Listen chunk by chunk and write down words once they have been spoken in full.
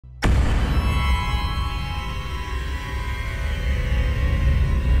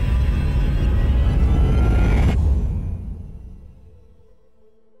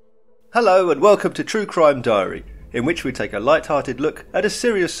Hello and welcome to True Crime Diary, in which we take a light-hearted look at a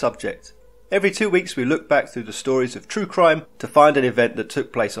serious subject. Every 2 weeks we look back through the stories of true crime to find an event that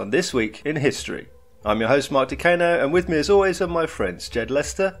took place on this week in history. I'm your host Mark Decano, and with me as always are my friends Jed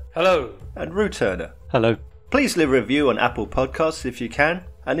Lester. Hello. And Rue Turner. Hello. Please leave a review on Apple Podcasts if you can,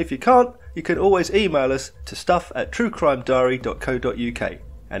 and if you can't, you can always email us to stuff@truecrimediary.co.uk.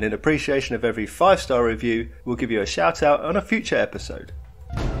 And in appreciation of every 5-star review, we'll give you a shout out on a future episode.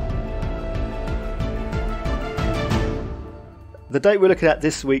 The date we're looking at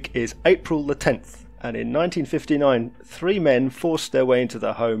this week is April the 10th, and in 1959, 3 men forced their way into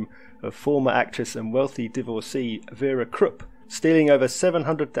the home of former actress and wealthy divorcee Vera Krupp, stealing over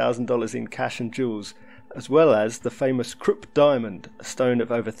 $700,000 in cash and jewels, as well as the famous Krupp Diamond, a stone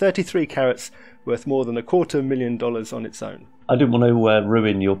of over 33 carats worth more than $250,000 on its own. I didn't want to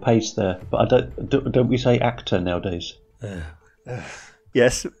ruin your pace there, but don't we say actor nowadays?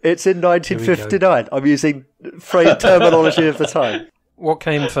 Yes, it's in 1959. I'm using terminology of the time. What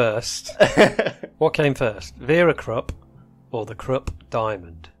came first? Vera Krupp or the Krupp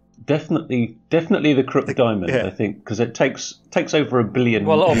Diamond? Definitely the Krupp Diamond, yeah. I think, because it takes over 1 billion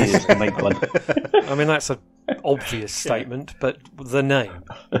years to make one. I mean, that's an obvious statement, but the name?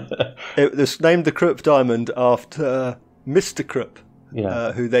 It was named the Krupp Diamond after Mr. Krupp,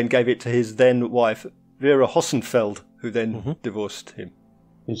 who then gave it to his then wife, Vera Hossenfeld, who then divorced him.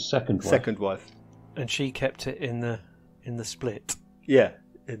 His second wife. And she kept it in the split. Yeah.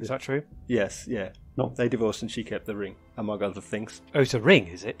 Is that true? Yes, yeah. No. They divorced and she kept the ring, among other things. Oh, it's a ring,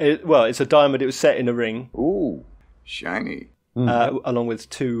 is it? Well, it's a diamond. It was set in a ring. Ooh, shiny. Along with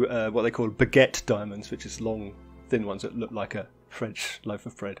 2, what they call baguette diamonds, which is long, thin ones that look like a French loaf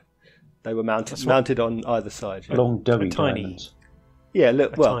of bread. They were mounted on either side. Yeah. Long doughy tiny diamonds. Yeah,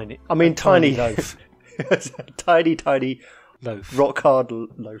 look, tiny loaf. tiny loaf. Rock hard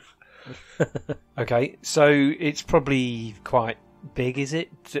loaf. Okay, so it's probably quite big, is it?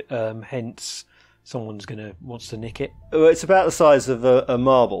 Hence, someone's wants to nick it. Well, it's about the size of a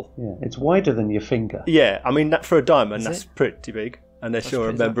marble. Yeah, it's wider than your finger. Yeah, I mean, for a diamond, that's it? pretty big, unless you're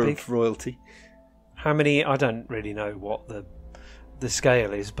a member of royalty. How many? I don't really know what the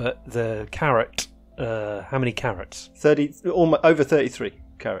scale is, but the carat. How many carats? 30, almost over 33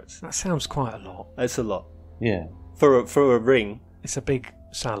 carats. That sounds quite a lot. It's a lot. Yeah. For a ring. It's a big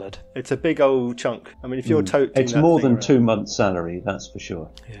salad. It's a big old chunk. I mean, if you're toting it's more than 2 months' salary, that's for sure.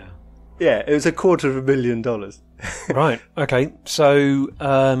 Yeah. Yeah, it was $250,000. Right. Okay. So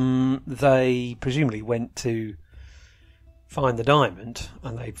they presumably went to find the diamond,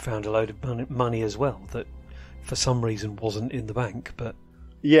 and they found a load of money as well that, for some reason, wasn't in the bank. But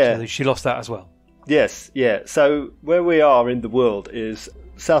yeah, so she lost that as well. Yes. Yeah. So where we are in the world is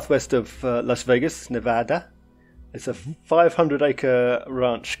southwest of Las Vegas, Nevada. It's a 500-acre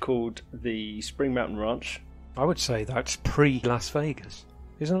ranch called the Spring Mountain Ranch. I would say that's pre-Las Vegas.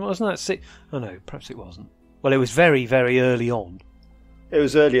 Wasn't that sick? Oh no, perhaps it wasn't. Well, it was very, very early on. It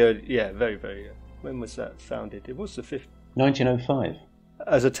was earlier, yeah, very, very early. When was that founded? It was the 50s. 1905.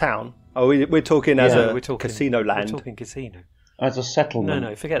 As a town? Oh, we're talking as a casino land. We're talking casino. As a settlement.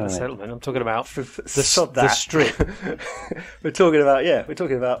 No, forget the settlement. I'm talking about the strip. We're talking about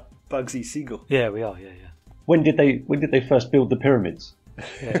Bugsy Siegel. Yeah, we are. Yeah. When did they first build the pyramids?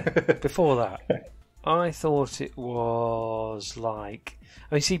 Yeah. Before that, I thought it was like.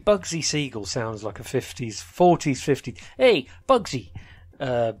 I mean, see, Bugsy Siegel sounds like a 40s, 50s. Hey, Bugsy.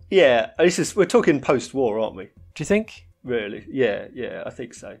 Yeah, we're talking post-war, aren't we? Do you think? Really? Yeah, I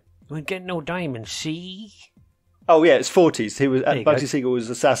think so. We ain't getting no diamonds, see? Oh yeah, it's 40s. Bugsy Siegel was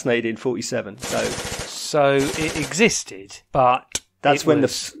assassinated in 47. So it existed, but that's when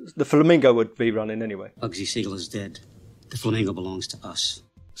the flamingo would be running anyway. Bugsy Siegel is dead. The flamingo belongs to us.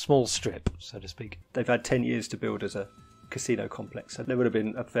 Small strip, so to speak. They've had 10 years to build as a casino complex, so there would have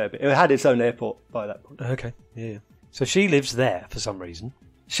been a fair bit. It had its own airport by that point. Okay, yeah. So she lives there for some reason.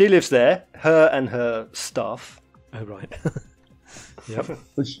 She lives there, her and her staff. Oh, right. Yep.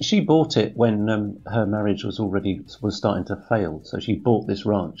 She bought it when her marriage was starting to fail, so she bought this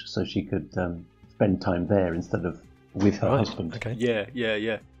ranch so she could spend time there instead of with her husband. Okay. Yeah.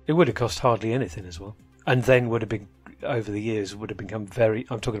 It would have cost hardly anything as well, and then would have been over the years would have become very.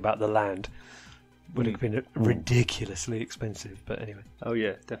 I'm talking about the land. Would have been ridiculously expensive, but anyway. Oh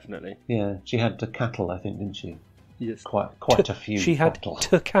yeah, definitely. Yeah, she had the cattle, I think, didn't she? Yes, quite a few. She cattle. had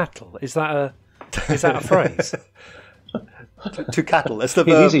to cattle. Is that a phrase? To cattle. That's the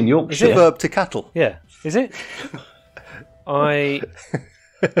verb. It is in Yorkshire. It's the verb to cattle. Yeah. Is it?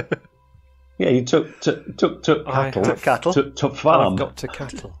 Yeah, you took cattle. Took cattle. Took farm. I've got to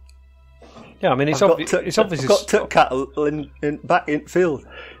cattle. Yeah, I mean, it's obvious. I've got took cattle in back in field.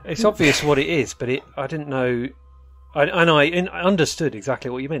 It's obvious what it is, but I didn't know. I understood exactly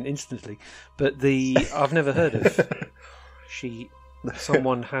what you meant instantly, but I've never heard of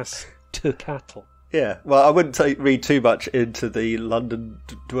someone has took cattle. Yeah, well, I wouldn't read too much into the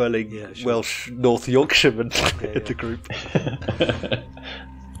London-dwelling Welsh North Yorkshireman the group.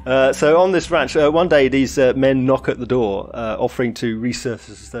 So on this ranch, one day these men knock at the door, offering to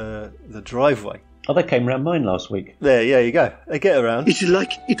resurface the driveway. Oh, they came round mine last week. There you go. They get around. It's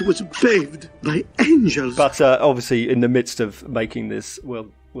like it was paved by angels. But obviously, in the midst of making this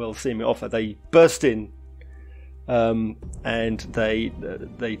well-seeming offer, they burst in, and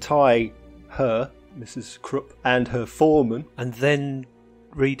they tie her, Mrs. Krupp, and her foreman, and then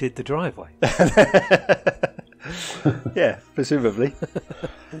redid the driveway. Yeah, presumably.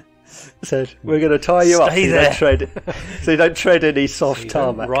 Said, we're going to tie you up so you don't tread any soft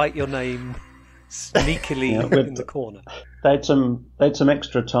tarmac. Write your name sneakily in the corner. They had some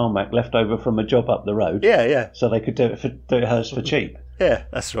extra tarmac left over from a job up the road. Yeah. So they could do it hers for cheap. Yeah,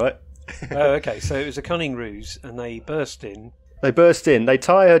 that's right. Oh, okay. So it was a cunning ruse, and they burst in. They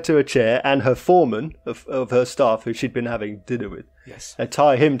tie her to a chair, and her foreman of her staff, who she'd been having dinner with. Yes. They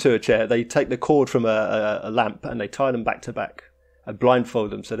tie him to a chair. They take the cord from a lamp, and they tie them back to back and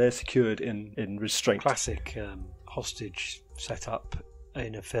blindfold them, so they're secured in restraint. Classic hostage setup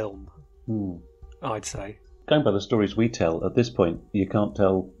in a film, I'd say. Going by the stories we tell, at this point, you can't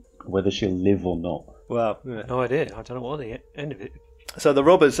tell whether she'll live or not. Well, yeah. No idea. I don't know what the end of it. So the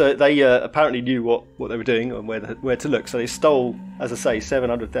robbers, they apparently knew what they were doing and where to look. So they stole, as I say,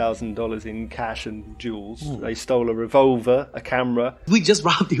 $700,000 in cash and jewels. They stole a revolver, a camera. We just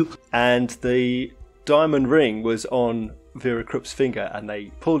robbed you. And the diamond ring was on Vera Krupp's finger, and they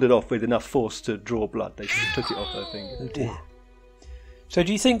pulled it off with enough force to draw blood. They took it off her finger. Oh dear. So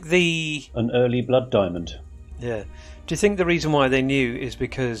do you think an early blood diamond? Yeah. Do you think the reason why they knew is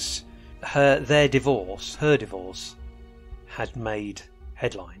because her divorce had made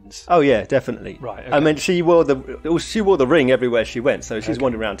headlines? Oh yeah, definitely. Right. Okay. I mean, she wore the ring everywhere she went, so she's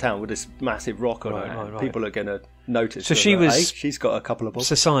wandering around town with this massive rock on her. Right. People are going to notice. So she was. She's got a couple of bobs.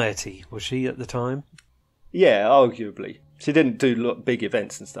 Society, was she at the time? Yeah, arguably. She didn't do big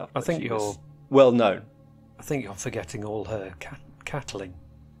events and stuff. I think you're well known. I think you're forgetting all her cattling.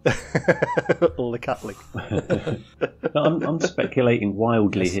 All the cattling. No, I'm speculating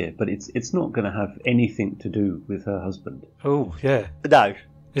wildly here, but it's not going to have anything to do with her husband. Oh yeah. No.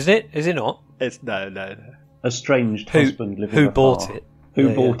 Is it? Is it not? It's no. Estranged husband living who afar. bought it?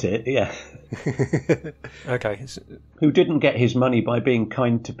 Who bought it? Yeah. Okay. Who didn't get his money by being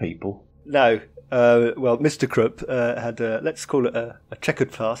kind to people? No. Well, Mr. Krupp had let's call it a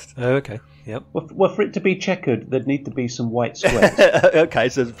checkered past. Oh, okay. Yep. Well, for it to be checkered, there'd need to be some white sweat. Okay,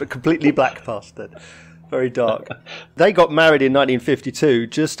 so it's a completely black past then. Very dark. They got married in 1952,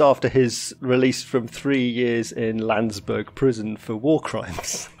 just after his release from 3 years in Landsberg prison for war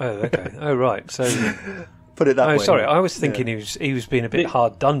crimes. Oh, okay. Oh, right. So put it that way. Oh, sorry. I was thinking he was being a bit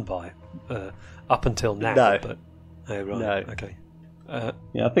hard done by up until now. No. But oh, right. No. Okay.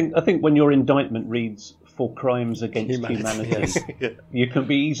 Yeah, I think when your indictment reads for crimes against humanity, you can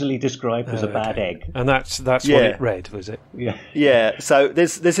be easily described as a bad egg. And that's what it read, was it? Yeah. Yeah. So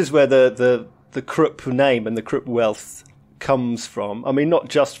this is where the Krupp name and the Krupp wealth comes from. I mean, not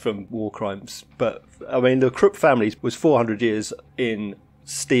just from war crimes, but I mean the Krupp family was 400 years in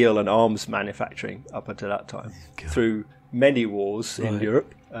steel and arms manufacturing up until that time, through many wars in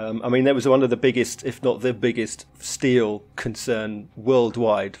Europe. I mean, there was one of the biggest, if not the biggest, steel concern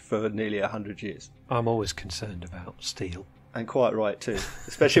worldwide for nearly 100 years. I'm always concerned about steel. And quite right, too.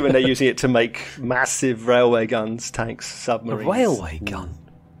 Especially when they're using it to make massive railway guns, tanks, submarines. A railway gun?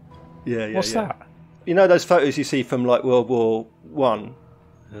 Yeah. What's that? You know those photos you see from, like, World War One,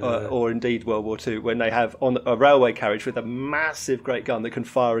 or indeed World War Two, when they have on a railway carriage with a massive great gun that can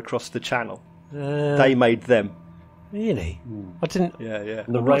fire across the channel? They made them. Really? I didn't. Yeah.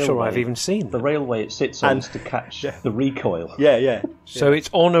 I'm not sure I've even seen the them. railway it sits on is to catch the recoil. Yeah. So it's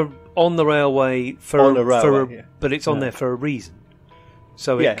on the railway but it's on there for a reason.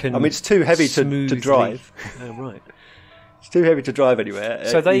 So it can. I mean, it's too heavy to drive. Oh, right. It's too heavy to drive anywhere.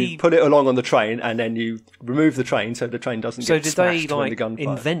 So you put it along on the train, and then you remove the train so the train doesn't get smashed when the gun fires.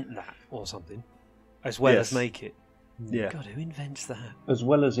 Invent that or something, as well as make it? Yeah. God, who invents that? As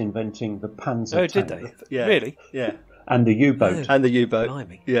well as inventing the Panzer Oh, tank. did they? Yeah. Really? Yeah. And the U-boat. And the U-boat.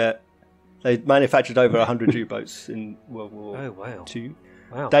 Blimey. Yeah. They manufactured over 100 U-boats in World War II.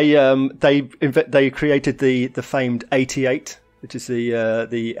 Wow. They created the famed 88, which is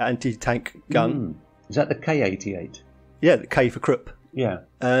the anti-tank gun. Is that the K-88? Yeah, the K for Krupp. Yeah.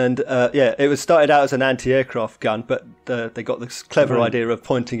 And it was started out as an anti-aircraft gun, but they got this clever idea of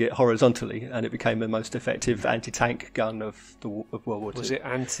pointing it horizontally, and it became the most effective anti-tank gun of World War II. Was it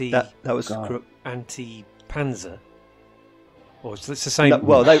That was anti-panzer? Or it's the same? No,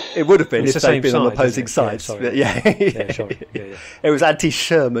 well, it would have been if they'd been on opposing sides. Yeah, sorry. Yeah. It was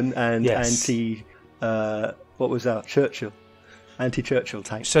anti-Sherman and Yes. what was that? Churchill. Anti-Churchill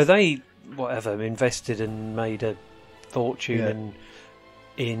tanks. So they, invested and made a fortune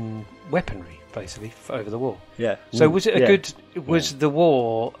in weaponry, basically, over the war. Yeah. So was it a good... Was the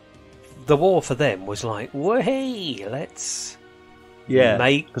war for them was like, hey, let's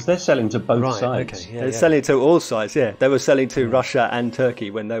make... Because they're selling to both sides. Okay, They're selling to all sides, yeah. They were selling to Russia and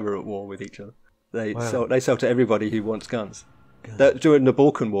Turkey when they were at war with each other. They sell to everybody who wants guns. During the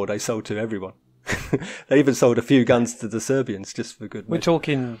Balkan War, they sold to everyone. They even sold a few guns to the Serbians just for good measure. We're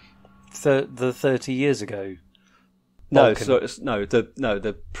talking the 30 years ago. No, Balkan.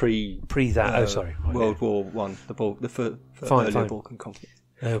 the pre that. Sorry, World War One, the earlier Balkan conflict.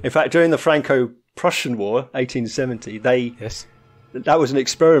 Oh. In fact, during the Franco-Prussian War, 1870, that was an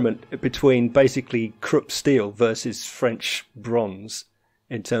experiment between basically Krupp steel versus French bronze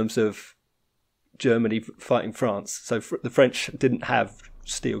in terms of Germany fighting France. So the French didn't have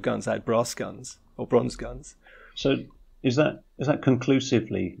steel guns; they had brass guns or bronze guns. So is that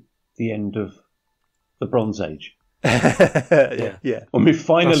conclusively the end of the Bronze Age? Yeah. When we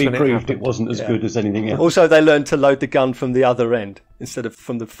finally proved it wasn't as good as anything else. Also, they learned to load the gun from the other end instead of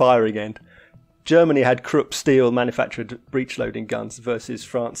from the firing end. Germany had Krupp steel manufactured breech-loading guns versus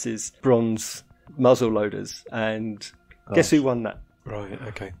France's bronze muzzle loaders, and guess who won that? Right.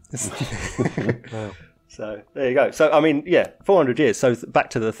 Okay. Wow. So there you go. So 400 years. So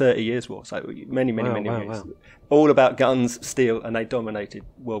back to the 30 Years War. So many years. Wow. All about guns, steel, and they dominated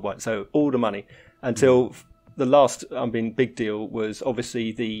worldwide. So all the money until the last, big deal was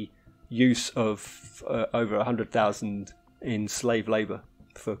obviously the use of over 100,000 in slave labour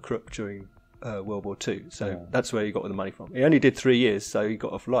for Krupp during World War II. So that's where he got all the money from. He only did 3 years, so he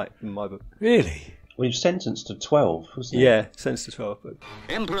got off light in my book. Really? Well, he was sentenced to 12, wasn't he? Yeah, sentenced to 12. But...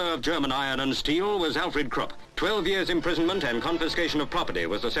 Emperor of German Iron and Steel was Alfred Krupp. 12 years imprisonment and confiscation of property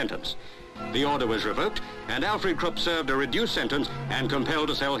was the sentence. The order was revoked, and Alfred Krupp served a reduced sentence and compelled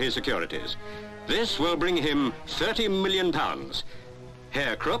to sell his securities. This will bring him £30 million.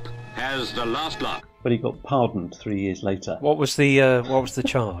 Herr Krupp has the last laugh. But he got pardoned 3 years later. What was the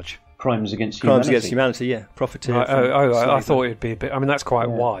charge? Crimes against humanity. Crimes against humanity, yeah. Profiteering. I thought it'd be a bit... I mean, that's quite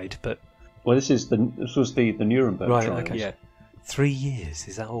wide, but... Well, this was the Nuremberg trial. Okay. Yeah. 3 years,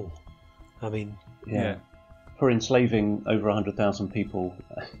 is that all? I mean... Yeah. For enslaving over 100,000 people.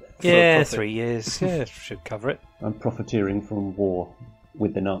 Yeah, 3 years. Yeah, should cover it. And profiteering from war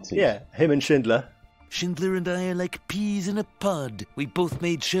with the Nazis. Yeah, him and Schindler. Schindler and I are like peas in a pod. We both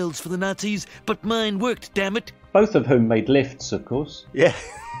made shells for the Nazis, but mine worked, damn it. Both of whom made lifts, of course. Yeah.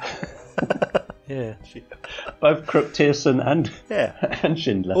 Yeah. Both Krupp, Tiersen and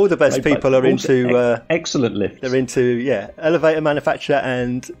Schindler. All the best people are into... excellent lifts. They're into, elevator manufacture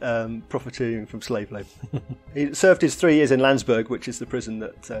and profiteering from slave labour. He served his 3 years in Landsberg, which is the prison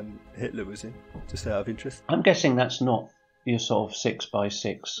that Hitler was in, just out of interest. I'm guessing that's not your sort of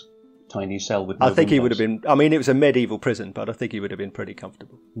 6x6 tiny cell with no I think he windows. would have been... I mean, it was a medieval prison, but I think he would have been pretty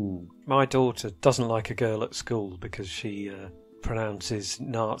comfortable. My daughter doesn't like a girl at school because she pronounces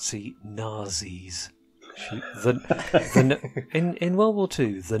Nazis. In World War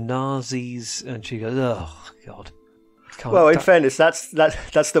II, the Nazis, and she goes, oh, God. Well, in fairness, that's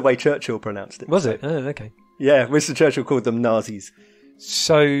the way Churchill pronounced it. Was it? Oh, okay. Yeah, Winston Churchill called them Nazis.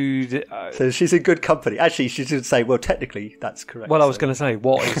 So she's in good company. Actually, she should say, well, technically, that's correct. Well, I was going to say,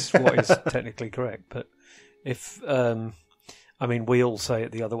 what is technically correct? But if, we all say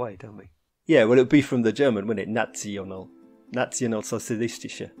it the other way, don't we? Yeah, well, it would be from the German, wouldn't it?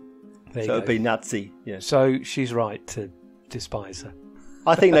 Nationalsozialistische. So it would be Nazi, yeah. So she's right to despise her.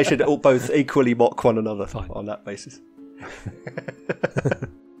 I think they should all both equally mock one another on that basis.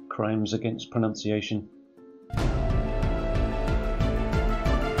 Crimes against pronunciation.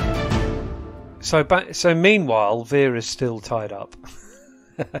 So meanwhile, Vera's still tied up.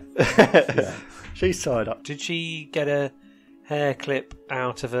 Yeah. She's tied up. Did she get a hair clip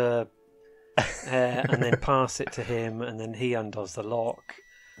out of her hair and then pass it to him, and then he undoes the lock,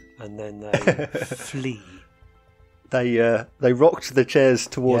 and then they flee? They rocked the chairs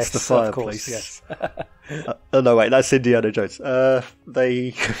towards the fireplace. Of course, yes. No, wait, that's Indiana Jones.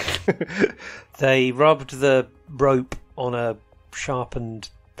 They rubbed the rope on a sharpened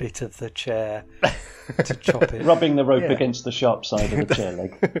bit of the chair to chop it. Rubbing the rope against the sharp side of the chair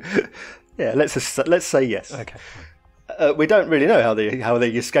leg. Yeah, let's say yes. Okay. We don't really know how they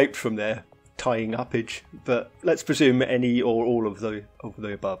escaped from their tying uppage, but let's presume any or all of the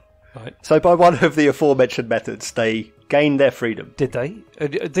above. Right. So by one of the aforementioned methods, they gained their freedom. Did they?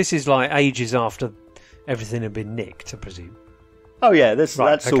 This is like ages after everything had been nicked, I presume. Oh yeah, that's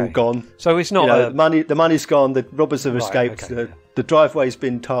all gone. So it's not the money's gone. The robbers have escaped. The driveway's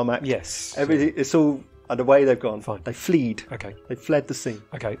been tarmacked. Yes, everything. It's all and away they've gone. Fine. They fled. Okay, they fled the scene.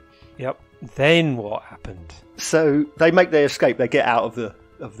 Okay, yep. Then what happened? So they make their escape. They get out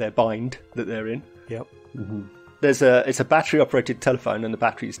of their bind that they're in. Yep. Mm-hmm. It's a battery operated telephone and the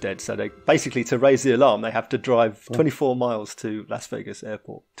battery's dead. So they basically, to raise the alarm, they have to drive 24 miles to Las Vegas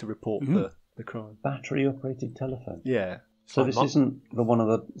airport to report the crime. Battery operated telephone. Yeah. So this isn't one of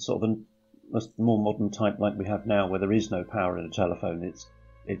the sort of the more modern type like we have now, where there is no power in a telephone.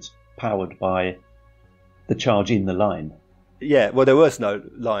 It's powered by the charge in the line. Yeah. Well, there was no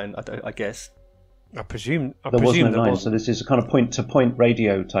line, I guess. I presume there was no line. So this is a kind of point-to-point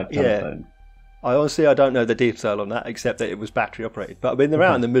radio type telephone. I don't know the detail on that, except that it was battery operated. But I mean, they're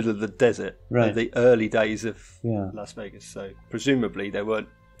out in the middle of the desert in the early days of Las Vegas, so presumably there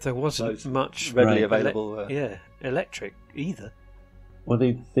wasn't much readily available. Electric either. Well,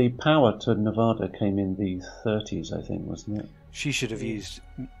 the power to Nevada came in the 30s, I think, wasn't it? She should have used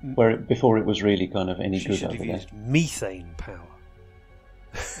before it was really kind of any good. She should have used methane power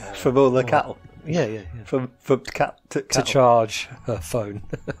from all the cattle. Yeah. From cattle to charge her phone.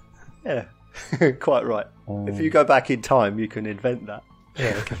 Yeah. Quite right. If you go back in time, you can invent that.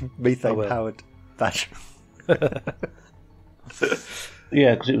 Yeah, okay. Methane-powered battery.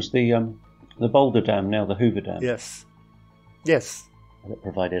 Yeah, because it was the Boulder Dam, now the Hoover Dam. Yes. That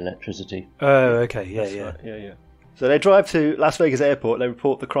provided electricity. Oh, okay, yeah. Right. Yeah. So they drive to Las Vegas airport. They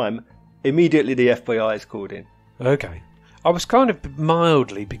report the crime. Immediately, the FBI is called in. Okay. I was kind of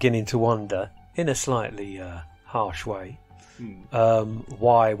mildly beginning to wonder, in a slightly harsh way,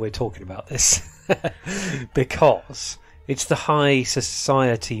 why we're talking about this. Because it's the high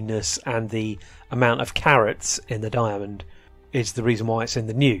society-ness and the amount of carats in the diamond is the reason why it's in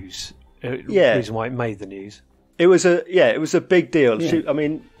the news. The reason why it made the news. It was a big deal.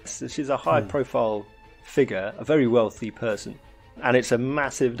 Yeah. She's a high-profile figure, a very wealthy person, and it's a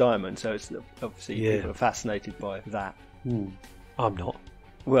massive diamond. So it's obviously people are fascinated by that. I'm not.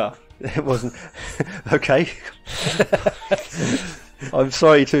 Well, it wasn't. Okay. I'm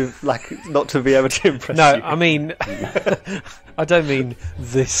sorry not to be able to impress you. No, I mean, I don't mean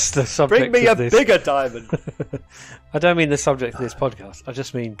the subject. Bring me a bigger diamond. I don't mean the subject of this podcast. I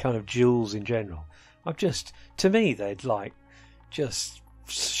just mean kind of jewels in general. To me, they'd just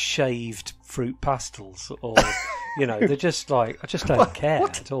shaved fruit pastels, or they're just like, I just don't care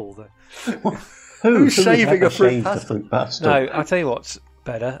at all. Who's shaving a fruit pastel? No, I tell you what's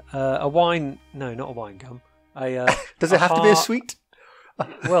better. A wine. No, not a wine gum. Does it have to be a sweet?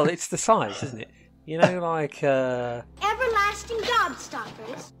 Well, it's the size, isn't it? Like everlasting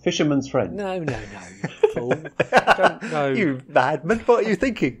gobstoppers. Fisherman's friend. No, you fool. I don't know. You madman! What are you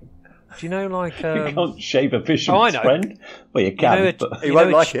thinking? Do you know, like you can't shave a fisherman's friend? Well, you can, but he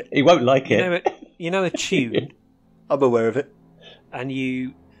won't like it. He won't like it. You know a tune. I'm aware of it. And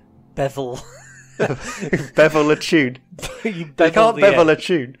you bevel. Bevel a tune. You can't bevel a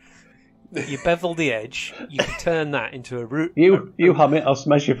tune. You bevel the edge. You can turn that into a ruby. You hum it. I'll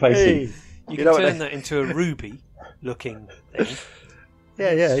smash your face in. You can turn that into a ruby-looking thing.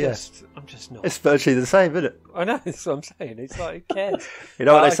 Yeah. I'm just not. It's virtually the same, isn't it? I know. That's what I'm saying. It's like, who cares? You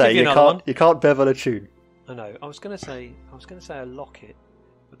know what they say? You can't bevel a tune. I know. I was going to say a locket,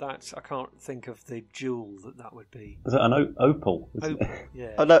 but I can't think of the jewel that would be. Is it an opal? Opal,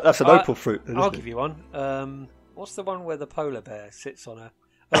 yeah. Oh, no, that's an opal fruit. I'll give you one. What's the one where the polar bear sits on a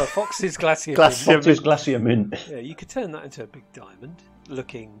fox's glacier Fox's glacier mint. Yeah, you could turn that into a big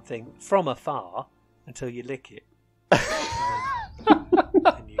diamond-looking thing from afar until you lick it.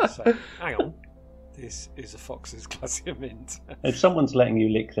 And you say, hang on, this is a fox's glacier mint. If someone's letting you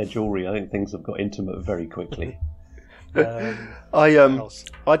lick their jewellery, I think things have got intimate very quickly.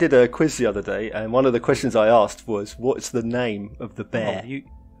 I did a quiz the other day, and one of the questions I asked was, what's the name of the bear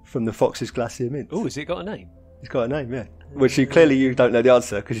from the fox's glacier mint? Oh, has it got a name? It's got a name, yeah. Which you don't know the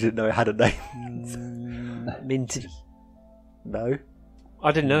answer because you didn't know it had a name. Minty. No.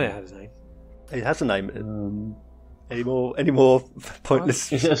 I didn't know it had a name. It has a name. Any more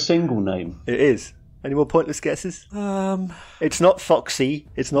pointless? Is it a single name? It is. Any more pointless guesses? It's not Foxy.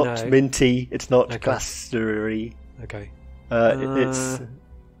 It's not Minty. It's not Glacery. Okay.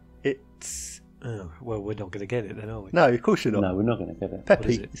 It's. Oh, well, we're not going to get it then, are we? No, of course you're not. No, we're not going to get it.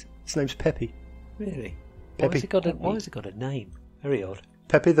 Peppy. Its name's Peppy. Really? Peppy. Why has it got a name? Very odd.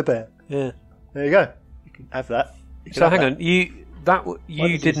 Peppy the bear. Yeah. There you go. You can have that. So hang on,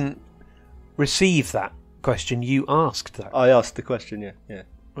 you didn't receive that question. You asked that. I asked the question. Yeah.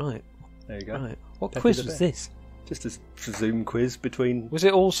 Right. There you go. Right. What quiz was this? Just a Zoom quiz between. Was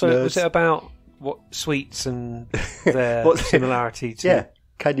it also? nerds. Was it about what sweets and their similarity to? Yeah.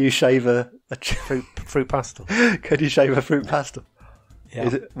 Can you shave a fruit pastel? Can you shave a fruit pastel?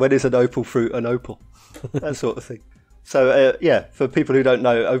 Yeah. When is an opal fruit an opal? That sort of thing. So for people who don't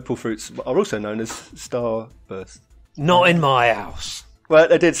know, opal fruits are also known as starburst. Not in my house. Well,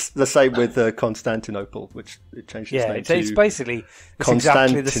 they did the same with Constantinople, which it changed its name to. It's basically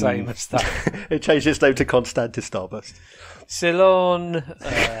exactly the same as that. It changed its name to Constantin Starburst. Ceylon,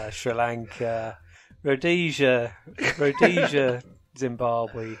 Sri Lanka, Rhodesia,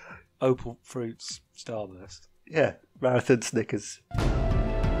 Zimbabwe, opal fruits, starburst. Yeah, marathon Snickers.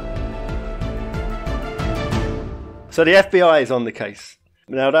 So the FBI is on the case.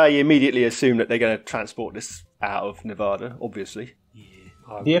 Now they immediately assume that they're going to transport this out of Nevada, obviously.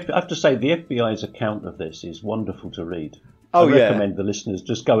 I have to say, the FBI's account of this is wonderful to read. Oh, I recommend the listeners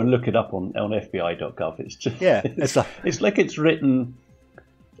just go and look it up on FBI.gov. It's just, it's like it's written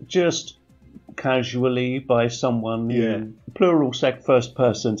just casually by someone, plural first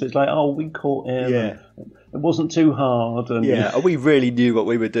person. So it's like, oh, we caught him. Yeah. It wasn't too hard. And we really knew what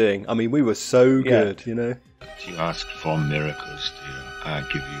we were doing. I mean, we were so good, you know. You ask for miracles, dear. I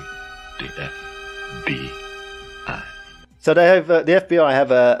give you the FBI. So they have the FBI have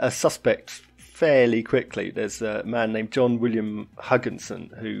a suspect fairly quickly. There's a man named John William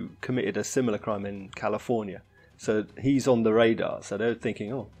Hugginson who committed a similar crime in California. So he's on the radar. So they're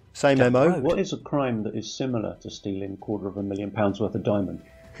thinking, oh, same MO. What is a crime that is similar to stealing £250,000 worth of diamond?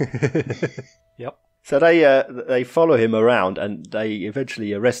 Yep. So they follow him around and they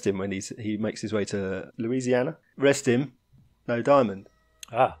eventually arrest him when he makes his way to Louisiana. Arrest him, no diamond.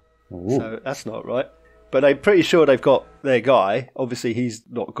 Ah. Ooh. So that's not right. But they're pretty sure they've got their guy. Obviously, he's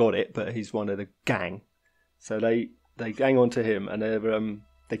not got it, but he's one of the gang. So they gang on to him, and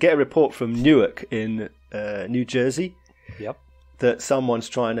they get a report from Newark in New Jersey. Yep. That someone's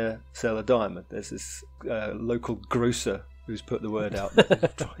trying to sell a diamond. There's this local grocer who's put the word out.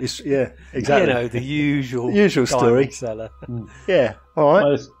 Yeah, exactly. You know, the usual story. Seller. Yeah. All right.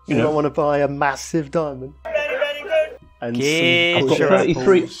 Well, you want to buy a massive diamond. And I've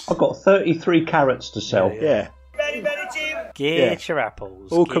got 33 carats to sell. Yeah. Get your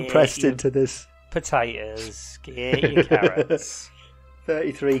apples. All compressed into this. Potatoes. Get your carrots.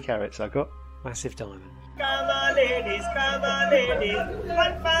 33 carats I got. Massive diamond. Come on, ladies.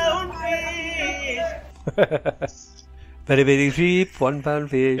 1 pound fish. Very, very cheap. 1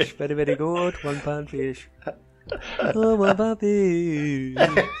 pound fish. Very, very good. 1 pound fish. Oh, 1 pound fish.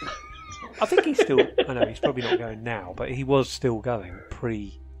 I think he's still. I know he's probably not going now, but he was still going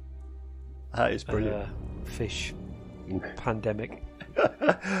pre. That is brilliant. Fish pandemic.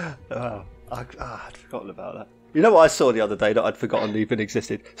 I'd forgotten about that. You know what I saw the other day that I'd forgotten even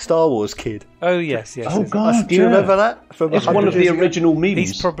existed? Star Wars Kid. Oh yes. Oh God! Do you remember that? It's one of the original memes.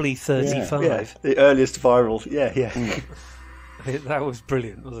 He's probably 35. Yeah, the earliest viral. Yeah. That was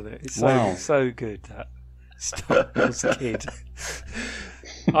brilliant, wasn't it? It's so good. That Star Wars Kid.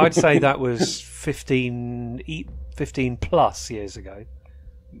 I'd say that was 15 plus years ago.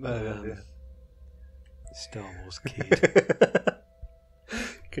 Star Wars Kid.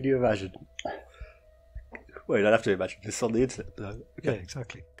 Can you imagine? Well, you don't have to imagine this on the internet. No. Okay. Yeah,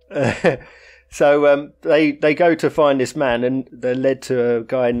 exactly. So they go to find this man, and they're led to a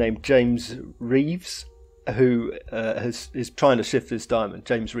guy named James Reeves, who is trying to shift this diamond.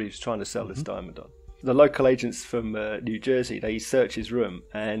 James Reeves trying to sell this diamond on. The local agents from New Jersey, they search his room,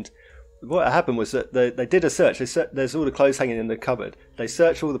 and what happened was that they did a search. There's all the clothes hanging in the cupboard. They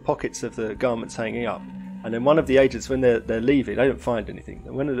search all the pockets of the garments hanging up, and then one of the agents, when they're leaving, they don't find anything.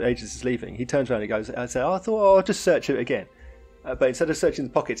 And when the agent is leaving, he turns around and goes, I said, I thought I'll just search it again. But instead of searching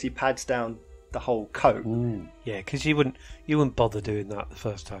the pockets, he pads down the whole coat. Yeah, because you wouldn't bother doing that the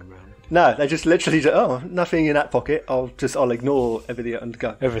first time round. No, they just literally nothing in that pocket. I'll ignore everything and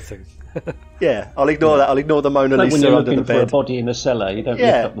go. Everything. Yeah, I'll ignore that. I'll ignore the Mona Lisa when you're under the looking bed. for a body in a cellar, you don't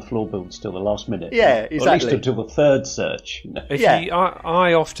lift up the floorboards till the last minute. Yeah, exactly. Or at least until the third search.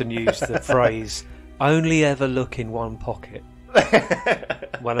 I often use the phrase, only ever look in one pocket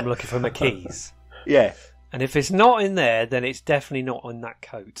when I'm looking for my keys. Yeah. And if it's not in there, then it's definitely not on that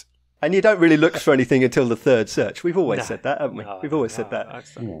coat. And you don't really look for anything until the third search. We've always said that, haven't we? We've always said that.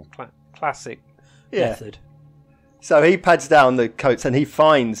 That's classic method. So he pads down the coats and he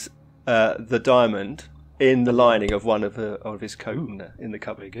finds the diamond in the lining of one of his coat in the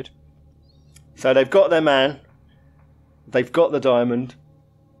cupboard. Very good. So they've got their man. They've got the diamond.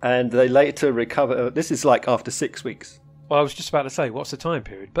 And they later recover. This is like after 6 weeks. Well, I was just about to say, what's the time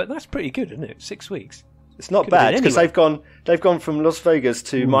period? But that's pretty good, isn't it? 6 weeks. It's not bad because they've gone from Las Vegas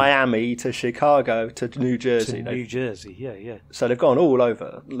to Miami to Chicago to New Jersey. New Jersey, yeah. So they've gone all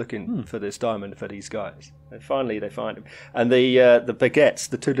over looking for this diamond for these guys. And finally they find him. And the baguettes,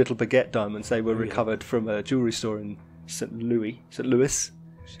 the 2 little baguette diamonds, they were recovered from a jewellery store in St. Louis.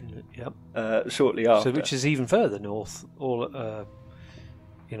 Yep. Shortly after. So which is even further north, all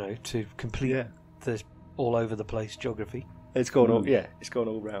to complete the all over the place geography. It's gone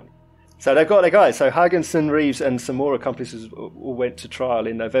all round. So they've got their guys. So Higginson, Reeves and some more accomplices all went to trial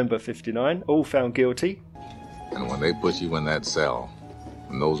in November 59, all found guilty. And when they put you in that cell,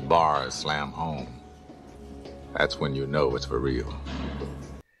 when those bars slam home, that's when you know it's for real.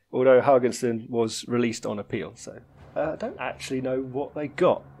 Although Higginson was released on appeal, so I don't actually know what they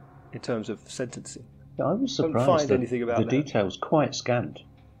got in terms of sentencing. I was surprised couldn't find anything about the details quite scant.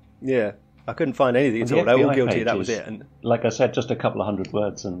 Yeah. I couldn't find anything at all. They were all guilty. That was it. And like I said, just a couple of hundred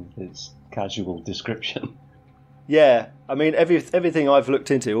words and it's casual description. Yeah, I mean everything I've looked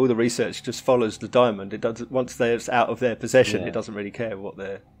into, all the research just follows the diamond. It doesn't. Once it's out of their possession, it doesn't really care what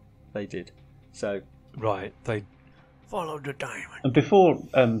they did. So they followed the diamond. And before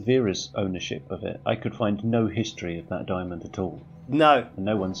Vera's ownership of it, I could find no history of that diamond at all. No. And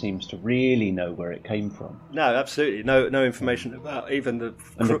no one seems to really know where it came from. No, absolutely. No information about even the...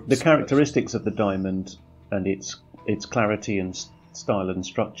 And the characteristics of the diamond and its clarity and style and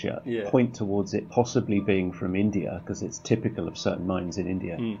structure point towards it possibly being from India, because it's typical of certain mines in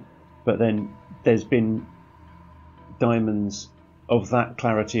India. But then there's been diamonds of that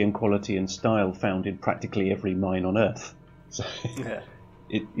clarity and quality and style found in practically every mine on Earth. So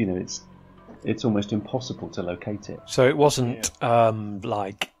it's almost impossible to locate it. So it wasn't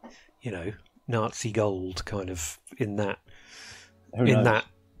like, Nazi gold kind of in that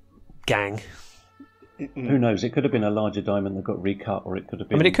gang. Who knows? It could have been a larger diamond that got recut, or it could have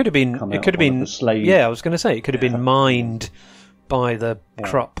been. I mean, it could have been. Slave. Yeah, I was going to say it could have been mined by the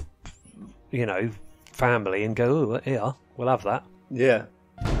Krupp, family, and go, oh, yeah, we'll have that. Yeah.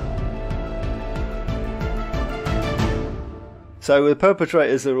 So the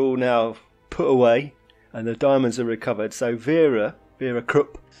perpetrators are all now put away, and the diamonds are recovered. So Vera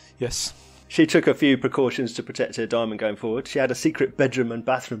Krupp. Yes. She took a few precautions to protect her diamond going forward. She had a secret bedroom and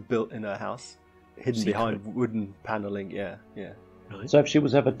bathroom built in her house, hidden behind wooden panelling. Yeah. Right. So if she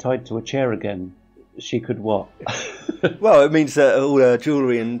was ever tied to a chair again, she could what? Well, it means that all her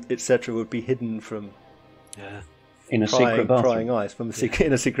jewellery and etc. would be hidden from in a secret bathroom. Prying eyes from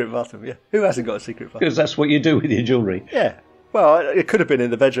in a secret bathroom. Yeah, who hasn't got a secret bathroom? Because that's what you do with your jewellery. Yeah. Well, it could have been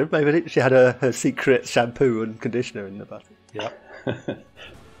in the bedroom. Maybe she had her secret shampoo and conditioner in the bathroom. Yeah.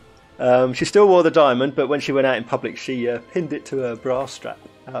 She still wore the diamond, but when she went out in public, she pinned it to her bra strap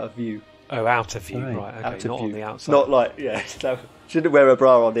out of view. Oh, out of view, right? Okay, not view. On the outside. Not like no, she didn't wear a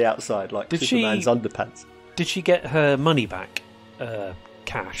bra on the outside like Superman's underpants. Did she get her money back,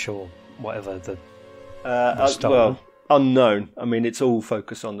 cash or whatever the? Well, unknown. I mean, it's all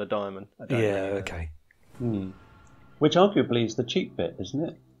focused on the diamond. Okay. Which arguably is the cheap bit, isn't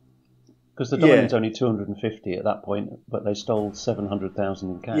it? Because the diamond's only 250 at that point, but they stole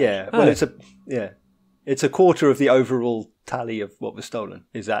 700,000 in cash. Yeah, well, it's a quarter of the overall tally of what was stolen.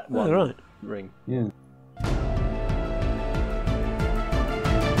 Is that one ring? Yeah.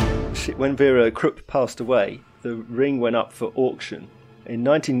 When Vera Krupp passed away, the ring went up for auction in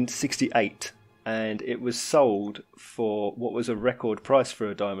 1968, and it was sold for what was a record price for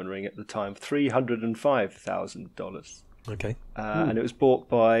a diamond ring at the time, $305,000. Okay. And it was bought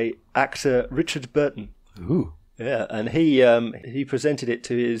by actor Richard Burton. Ooh. Yeah, and he presented it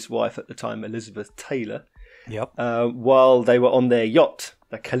to his wife at the time, Elizabeth Taylor. Yep. While they were on their yacht,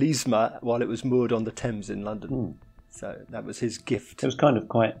 the Charisma, while it was moored on the Thames in London. So that was his gift. It was kind of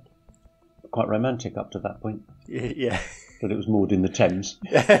quite romantic up to that point. Yeah. But it was moored in the Thames.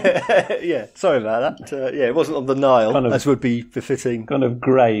 Yeah, sorry about that. It wasn't on the Nile, as would be befitting. Kind of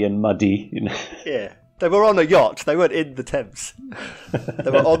grey and muddy, Yeah. They were on a yacht. They weren't in the Thames. They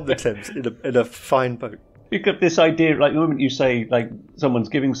were on the Thames in a fine boat. You got this idea, like the moment you say, like someone's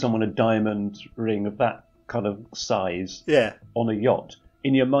giving someone a diamond ring of that kind of size on a yacht.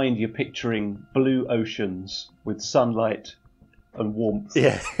 In your mind, you're picturing blue oceans with sunlight and warmth.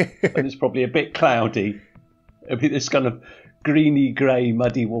 Yeah. And it's probably a bit cloudy. It'll be this kind of greeny, grey,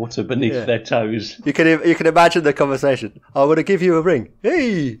 muddy water beneath their toes. You can imagine the conversation. I want to give you a ring.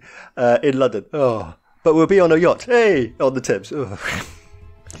 Hey! In London. Oh. But we'll be on a yacht. Hey! On the Thames. Oh.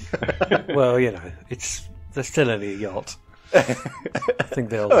 Well, they're still only a yacht. I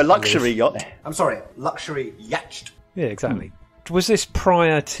think they'll... a luxury yacht. I'm sorry, luxury yacht. Yeah, exactly. Was this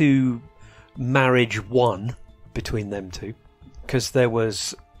prior to marriage 1 between them two? Because there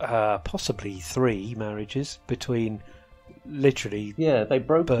was possibly 3 marriages between literally they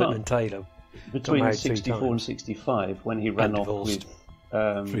broke Burton up and Taylor. Between 64 and 65 when he ran off with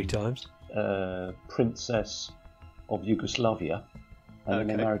 3 times. Princess of Yugoslavia, and then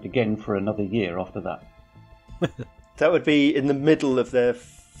they Okay. married again for another year after that. That would be in the middle of their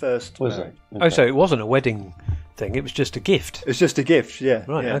first Was marriage. it? Oh, so it wasn't a wedding thing, it was just a gift. It was just a gift, yeah.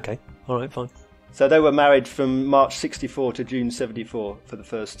 Right, yeah. okay. All right, fine. So they were married from March 64 to June 74 for the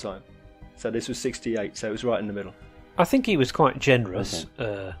first time. So this was 68, so it was right in the middle. I think he was quite generous,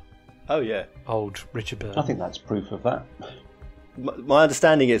 Oh, yeah. old Richard Burton. I think that's proof of that. My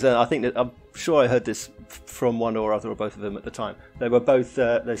understanding is, and I think that I'm sure I heard this from one or other or both of them at the time. They were both.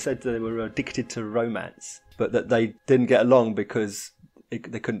 They said they were addicted to romance, but that they didn't get along because they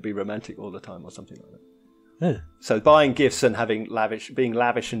couldn't be romantic all the time or something like that. Yeah. So buying gifts and being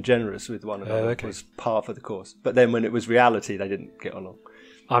lavish and generous with one another was par for the course. But then when it was reality, they didn't get along.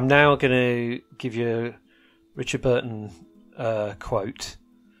 I'm now going to give you a Richard Burton quote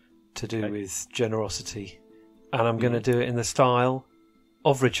to do with generosity. And I'm going to do it in the style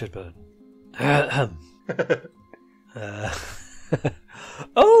of Richard Burton.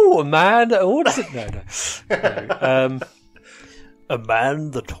 Oh, a man that hoards it. No. A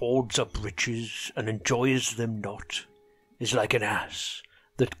man that hoards up riches and enjoys them not is like an ass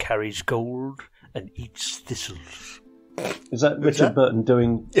that carries gold and eats thistles. Is that Richard Burton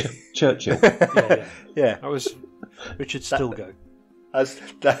doing Churchill? Yeah. That was Richard Stilgo.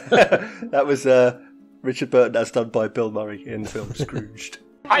 That was Richard Burton as done by Bill Murray in the film Scrooged.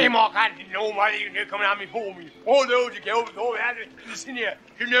 Hey, Mark, I didn't know why you coming at me for me. All those you go over listen here.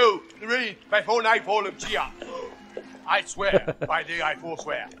 You know, the rain before nightfall of Gia. I swear, by thee I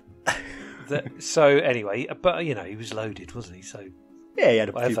forswear. So anyway, but you know, he was loaded, wasn't he? So yeah, he had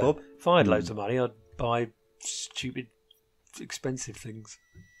a few bob. If I had loads of money, I'd buy stupid, expensive things.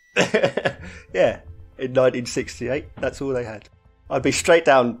 Yeah, in 1968, that's all they had. I'd be straight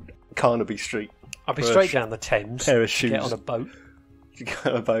down Carnaby Street. I'd be straight down the Thames. Pair of shoes. Get on a boat.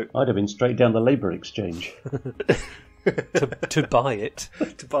 I'd have been straight down the Labour Exchange to buy it.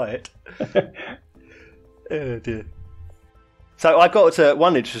 To buy it. Oh dear. So I got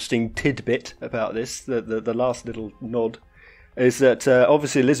one interesting tidbit about this. The last little nod is that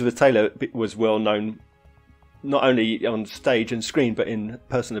obviously Elizabeth Taylor was well known not only on stage and screen but in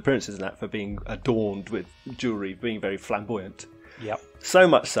personal appearances and that for being adorned with jewellery, being very flamboyant. Yep. So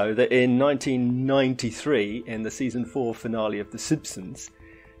much so that in 1993, in the season 4 finale of The Simpsons,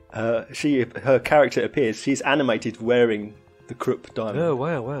 her character appears. She's animated wearing the Krupp Diamond. Oh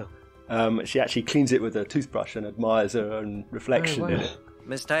wow! She actually cleans it with a toothbrush and admires her own reflection in it.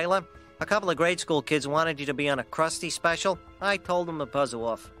 Miss Taylor, a couple of grade school kids wanted you to be on a Krusty special. I told them to buzz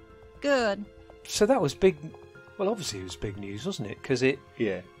off. Good. So that was big. Well, obviously it was big news, wasn't it? Because it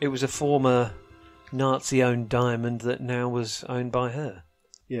was a former Nazi-owned diamond that now was owned by her.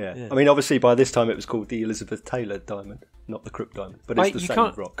 Yeah. I mean, obviously by this time it was called the Elizabeth Taylor Diamond, not the Krupp Diamond, but it's the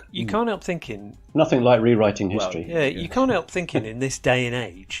same rock. You can't help thinking... Nothing like rewriting history. Well, you can't help thinking in this day and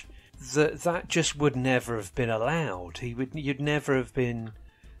age that just would never have been allowed. You'd never have been...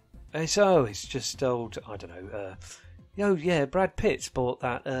 It's just old, I don't know... Brad Pitt's bought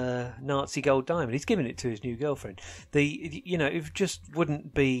that Nazi gold diamond. He's giving it to his new girlfriend. It just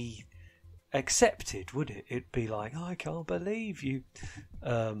wouldn't be accepted, would it? It'd be like, I can't believe you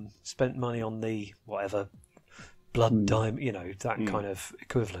spent money on the whatever blood diamond, that kind of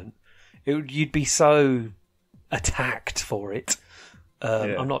equivalent. You'd be so attacked for it.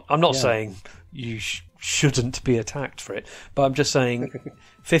 I'm not saying you shouldn't be attacked for it, but I'm just saying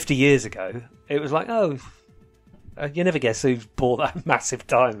 50 years ago it was like, you never guess who bought that massive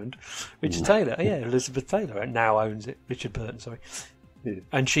diamond. Richard Taylor. Yeah, Elizabeth Taylor now owns it. Richard Burton, sorry. Yeah.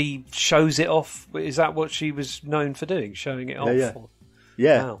 And she shows it off. Is that what she was known for doing? Showing it off?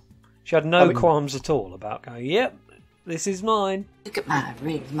 Yeah. Wow. She had no qualms at all about going, yep, this is mine. Look at my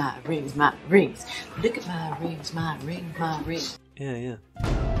rings, my rings, my rings. Look at my rings, my rings, my rings. Yeah.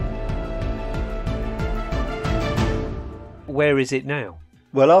 Where is it now?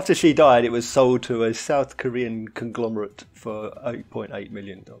 Well, after she died, it was sold to a South Korean conglomerate for $8.8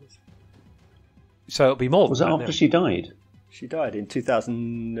 million. So it'll be more. Was that after she died? She died in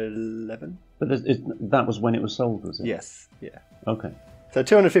 2011. But that was when it was sold, was it? Yes, yeah. Okay. So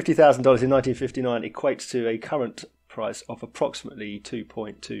 $250,000 in 1959 equates to a current price of approximately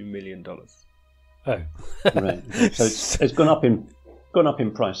 $2.2 million. Oh. Right. So it's gone up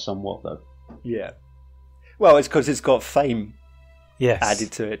in price somewhat, though. Yeah. Well, it's because it's got fame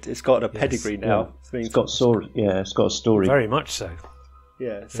added to it. It's got a pedigree now. Yeah. It's got story. Yeah, it's got a story. Very much so.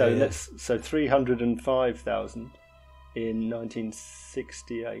 Yeah. So 305,000 in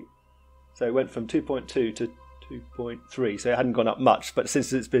 1968. So it went from 2.2 to 2.3. So it hadn't gone up much, but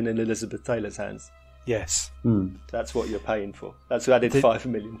since it's been in Elizabeth Taylor's hands. Yes. That's what you're paying for. That's who added 5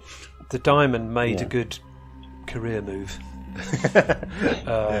 million. The diamond made a good career move.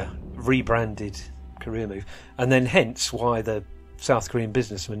 Rebranded career move. And then hence why the South Korean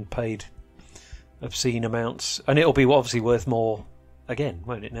businessman paid obscene amounts. And it'll be obviously worth more again,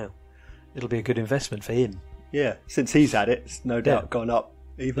 won't it now? It'll be a good investment for him. Yeah, since he's had it, it's no doubt gone up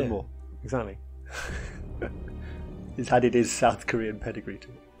even more. Exactly. He's added his South Korean pedigree to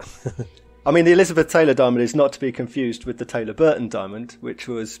it. I mean, the Elizabeth Taylor diamond is not to be confused with the Taylor Burton diamond, which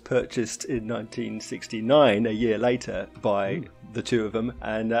was purchased in 1969, a year later, by the two of them,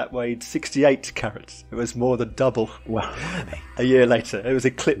 and that weighed 68 carats. It was more than double a year later. It was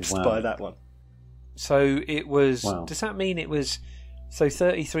eclipsed by that one. So it was... Does that mean it was... So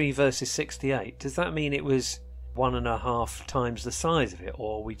 33 versus 68, does that mean it was 1.5 times the size of it,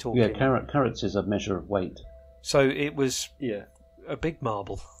 or are we talking... Yeah, carats is a measure of weight. So it was a big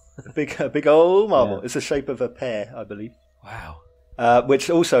marble. A big old marble. Yeah. It's the shape of a pear, I believe. Wow. Which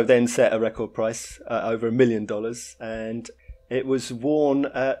also then set a record price, over $1 million, and it was worn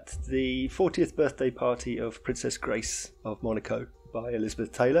at the 40th birthday party of Princess Grace of Monaco by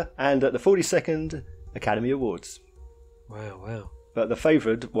Elizabeth Taylor, and at the 42nd Academy Awards. Wow. But the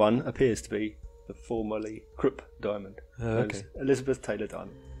favoured one appears to be the formerly Krupp Diamond. Okay. Elizabeth Taylor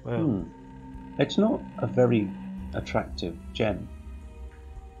Diamond. Wow. It's not a very attractive gem.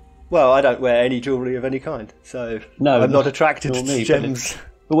 Well, I don't wear any jewellery of any kind, so I'm not attracted to gems.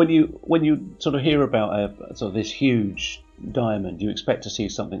 But when you sort of hear about sort of this huge diamond, you expect to see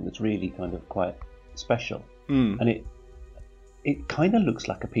something that's really kind of quite special, and it kind of looks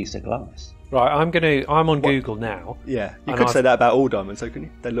like a piece of glass. Right, I'm on Google now. Yeah, you could say that about all diamonds, though, couldn't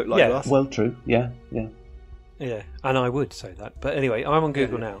you? They look like glass. Well, true. Yeah, and I would say that. But anyway, I'm on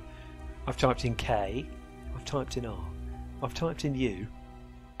Google now. I've typed in K, I've typed in R, I've typed in U,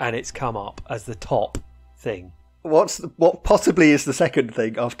 and it's come up as the top thing. What possibly is the second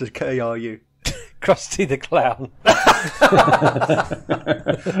thing after KRU? Krusty the Clown.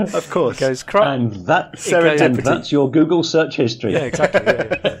 Of course. And that's your Google search history. Yeah, exactly.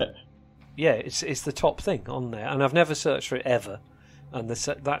 Yeah, it's the top thing on there, and I've never searched for it ever. And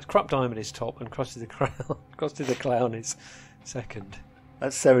that Krupp Diamond is top, and Krusty the Clown is second.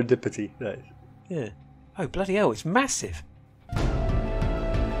 That's serendipity. That is. Yeah. Oh bloody hell! It's massive.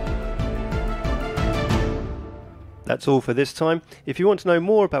 That's all for this time. If you want to know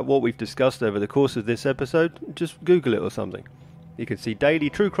more about what we've discussed over the course of this episode, just Google it or something. You can see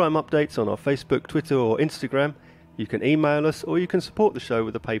daily true crime updates on our Facebook, Twitter or Instagram. You can email us, or you can support the show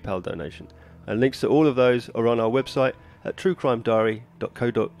with a PayPal donation. And links to all of those are on our website at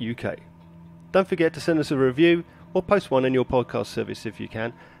truecrimediary.co.uk. Don't forget to send us a review or post one in your podcast service if you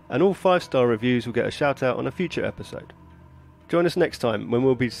can, and all 5-star reviews will get a shout out on a future episode. Join us next time when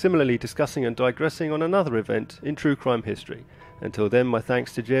we'll be similarly discussing and digressing on another event in true crime history. Until then, my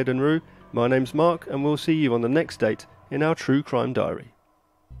thanks to Jed and Rue. My name's Mark, and we'll see you on the next date in our True Crime Diary.